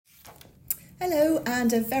Hello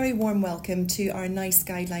and a very warm welcome to our NICE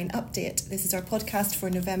Guideline Update. This is our podcast for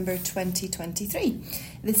November 2023.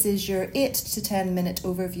 This is your 8 to 10 minute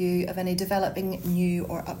overview of any developing new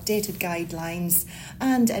or updated guidelines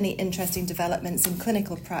and any interesting developments in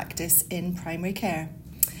clinical practice in primary care.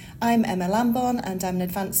 I'm Emma Lambon and I'm an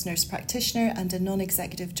advanced nurse practitioner and a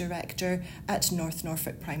non-executive director at North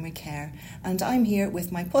Norfolk Primary Care. And I'm here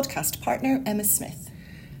with my podcast partner, Emma Smith.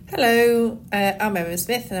 Hello, I'm Emma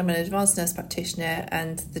Smith and I'm an advanced nurse practitioner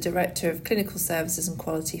and the Director of Clinical Services and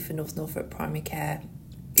Quality for North Norfolk Primary Care.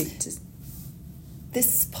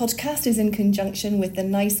 This podcast is in conjunction with the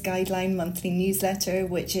NICE Guideline monthly newsletter,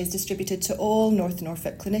 which is distributed to all North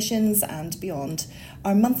Norfolk clinicians and beyond.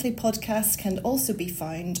 Our monthly podcast can also be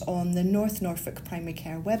found on the North Norfolk Primary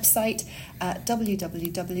Care website at www.nnpc.info.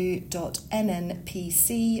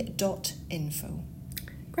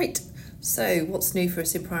 Great. So, what's new for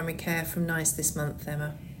us in primary care from NICE this month,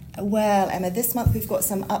 Emma? Well, Emma, this month we've got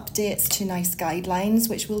some updates to NICE guidelines,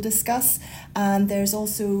 which we'll discuss, and there's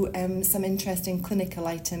also some interesting clinical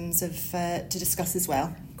items to discuss as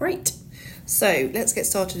well. Great. So, let's get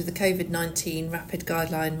started with the COVID-19 Rapid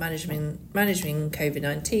Guideline Managing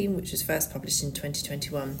COVID-19, which was first published in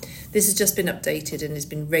 2021. This has just been updated and has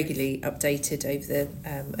been regularly updated over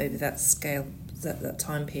that scale. That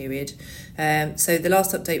time period. So the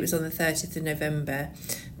last update was on the 30th of November.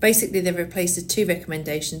 Basically, they've replaced the two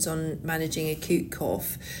recommendations on managing acute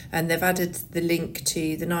cough, and they've added the link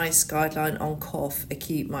to the NICE guideline on cough,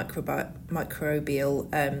 acute antimicrobial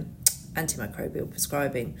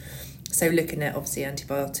prescribing. So looking at obviously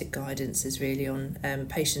antibiotic guidance is really on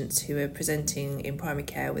patients who are presenting in primary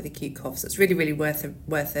care with acute coughs. It's really worth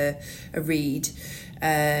a read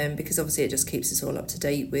because obviously it just keeps us all up to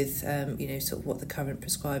date with sort of what the current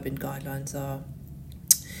prescribing guidelines are.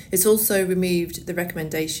 It's also removed the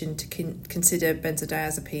recommendation to consider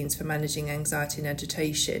benzodiazepines for managing anxiety and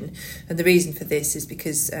agitation. And the reason for this is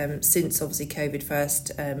because since obviously COVID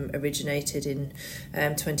first originated in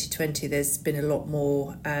 2020, there's been a lot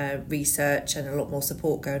more research and a lot more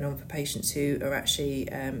support going on for patients who are actually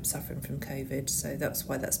suffering from COVID. So that's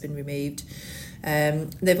why that's been removed.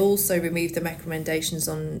 They've also removed the recommendations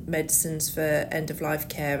on medicines for end-of-life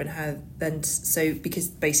care so because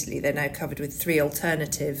basically they're now covered with three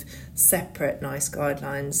alternative separate NICE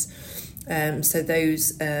guidelines. So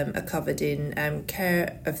those are covered in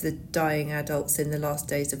care of the dying adults in the last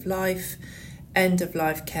days of life,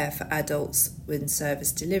 end-of-life care for adults with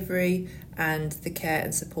service delivery, and the care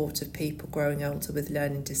and support of people growing older with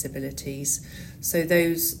learning disabilities. So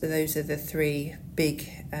those are the three big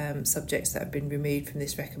subjects that have been removed from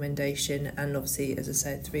this recommendation, and obviously, as I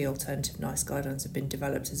said, three alternative NICE guidelines have been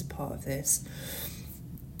developed as a part of this.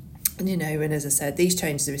 And as I said, these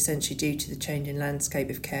changes are essentially due to the changing landscape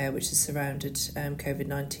of care which has surrounded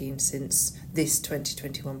COVID-19 since this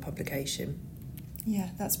 2021 publication. Yeah,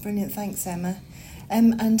 that's brilliant. Thanks, Emma.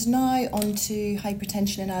 And now on to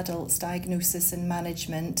hypertension in adults, diagnosis and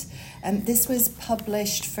management. This was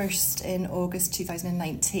published first in August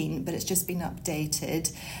 2019, but it's just been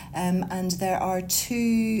updated. And there are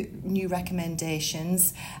two new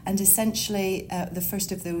recommendations. And essentially, the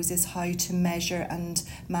first of those is how to measure and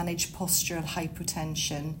manage postural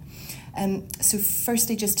hypotension. So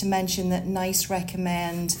firstly, just to mention that NICE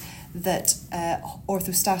recommend that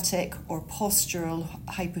orthostatic or postural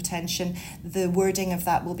hypotension, the wording of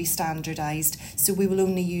that will be standardised. So we will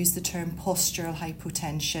only use the term postural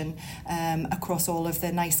hypotension across all of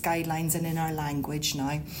the NICE guidelines and in our language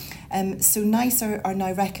now. So NICE are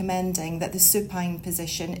now recommending that the supine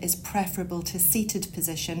position is preferable to seated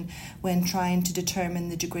position when trying to determine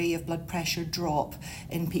the degree of blood pressure drop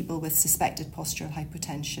in people with suspected postural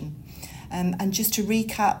hypotension. And just to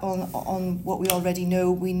recap on what we already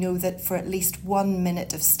know, we know that for at least 1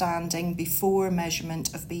 minute of standing before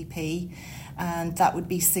measurement of BP, and that would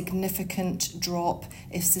be significant drop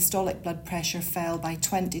if systolic blood pressure fell by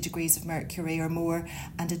 20 degrees of mercury or more,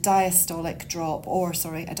 and a diastolic drop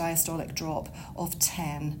of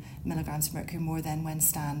 10 milligrams of mercury more than when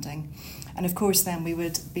standing. And of course then we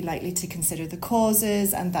would be likely to consider the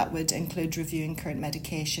causes, and that would include reviewing current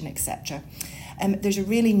medication, etc. There's a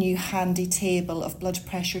really new handy table of blood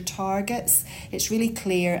pressure targets. It's really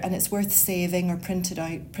clear and it's worth saving or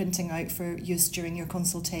printing out for use during your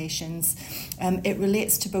consultations. It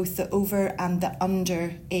relates to both the over and the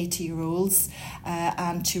under 80-year-olds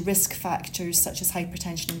and to risk factors such as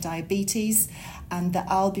hypertension and diabetes. And the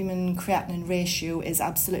albumin-creatinine ratio is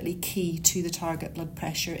absolutely key to the target blood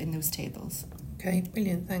pressure in those tables. Okay,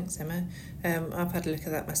 brilliant. Thanks, Emma. I've had a look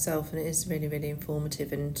at that myself, and it is really, really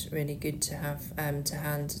informative and really good to have to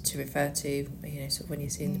hand to refer to, sort of when you're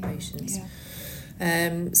seeing the patients. Yeah.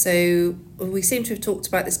 So we seem to have talked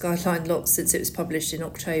about this guideline lots since it was published in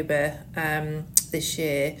October this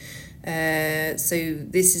year. So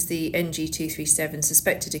this is the NG237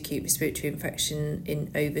 suspected acute respiratory infection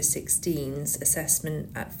in over 16s assessment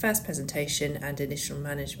at first presentation and initial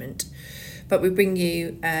management. But we bring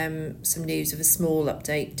you some news of a small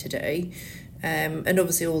update today. And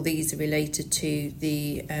obviously all these are related to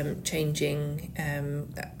the changing,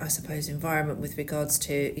 I suppose, environment with regards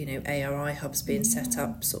to, ARI hubs being set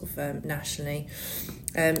up sort of nationally.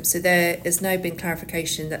 So there has now been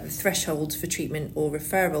clarification that the thresholds for treatment or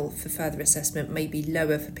referral for further assessment may be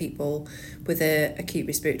lower for people with an acute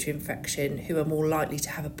respiratory infection who are more likely to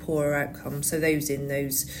have a poorer outcome. So those in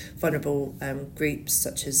those vulnerable groups,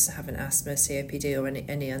 such as having asthma, COPD, or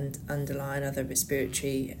any underlying other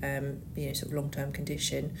respiratory, sort of long-term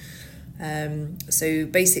condition. So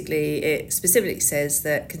basically it specifically says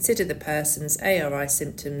that consider the person's ARI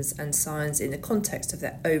symptoms and signs in the context of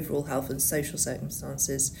their overall health and social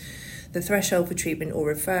circumstances. The threshold for treatment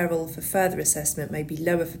or referral for further assessment may be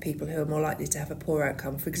lower for people who are more likely to have a poor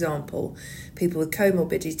outcome. For example, people with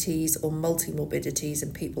comorbidities or multimorbidities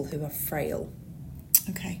and people who are frail.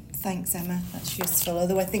 Okay, thanks, Emma. That's useful.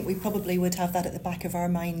 Although I think we probably would have that at the back of our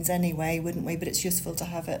minds anyway, wouldn't we? But it's useful to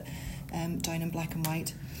have it down in black and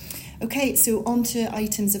white. Okay, so on to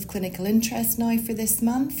items of clinical interest now for this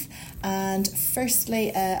month. And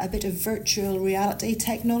firstly, a bit of virtual reality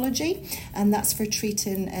technology, and that's for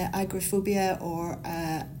treating agoraphobia or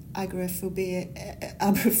agoraphobic,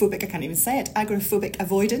 I can't even say it, agoraphobic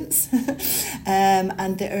avoidance,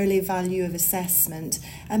 and the early value of assessment.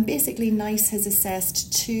 And basically NICE has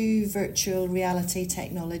assessed 2 virtual reality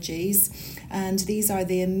technologies, and these are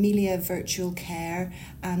the Amelia Virtual Care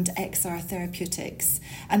and XR Therapeutics.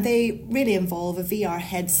 And they really involve a VR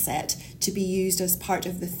headset to be used as part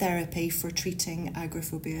of the therapy for treating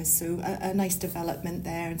agoraphobia. So a nice development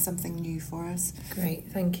there and something new for us. Great,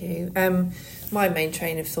 thank you. My main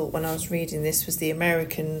train of thought when I was reading this was the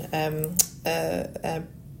American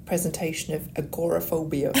presentation of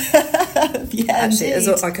agoraphobia. Yeah, actually,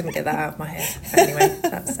 I couldn't get that out of my head. But anyway,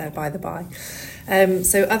 that's by the by.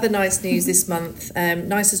 So other NICE news this month.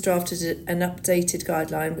 NICE has drafted an updated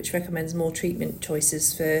guideline which recommends more treatment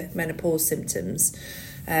choices for menopause symptoms,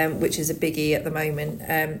 which is a biggie at the moment.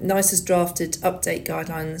 NICE has drafted update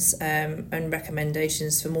guidelines and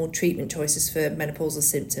recommendations for more treatment choices for menopausal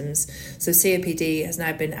symptoms. So COPD has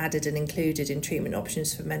now been added and included in treatment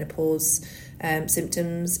options for menopause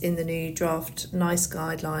symptoms in the new draft NICE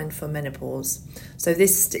guideline for menopause. So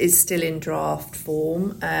this is still in draft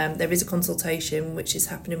form. There is a consultation which is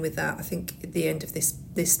happening with that, I think, at the end of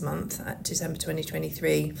this month, at December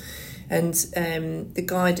 2023. And the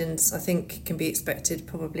guidance, I think, can be expected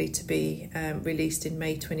probably to be released in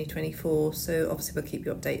May 2024. So obviously we'll keep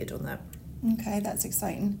you updated on that. Okay, that's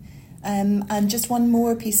exciting. And just one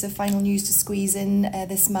more piece of final news to squeeze in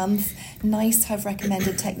this month. NICE have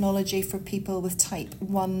recommended technology for people with type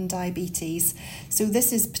 1 diabetes. So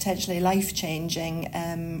this is potentially life-changing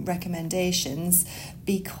recommendations,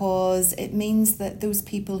 because it means that those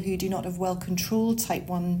people who do not have well-controlled type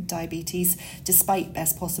 1 diabetes, despite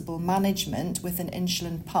best possible management with an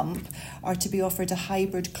insulin pump, are to be offered a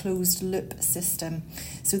hybrid closed-loop system.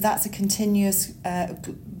 So that's a continuous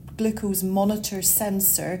glucose monitor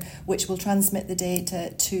sensor which will transmit the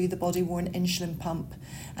data to the body-worn insulin pump,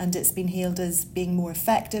 and it's been hailed as being more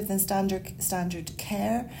effective than standard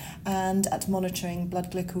care and at monitoring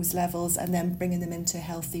blood glucose levels and then bringing them into a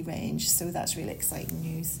healthy range. So that's really exciting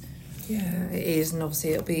news. Yeah, it is, and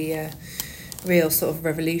obviously it'll be a real sort of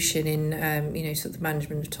revolution in sort of the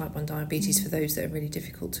management of type 1 diabetes for those that are really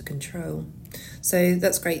difficult to control. So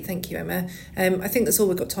that's great, thank you, Emma. I think that's all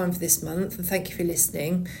we've got time for this month, and thank you for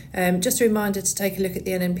listening. Just a reminder to take a look at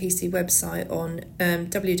the NNPC website on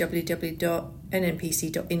www.nnpc.info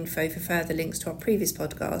for further links to our previous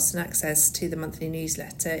podcasts and access to the monthly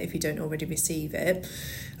newsletter if you don't already receive it.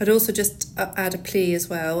 I'd also just add a plea as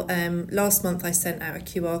well. Last month I sent out a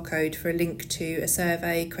QR code for a link to a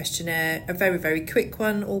survey questionnaire, a very, very quick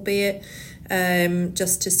one, albeit,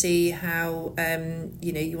 just to see how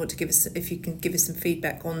you want to give us, if you can give us some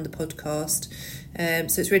feedback on the podcast.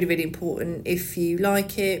 So it's really, really important. If you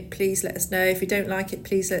like it, please let us know. If you don't like it,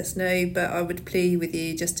 please let us know. But I would plea with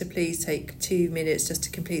you just to please take 2 minutes just to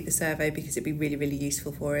complete the survey, because it'd be really, really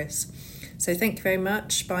useful for us. So thank you very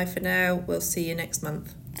much. Bye for now. We'll see you next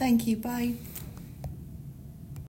month. Thank you. Bye.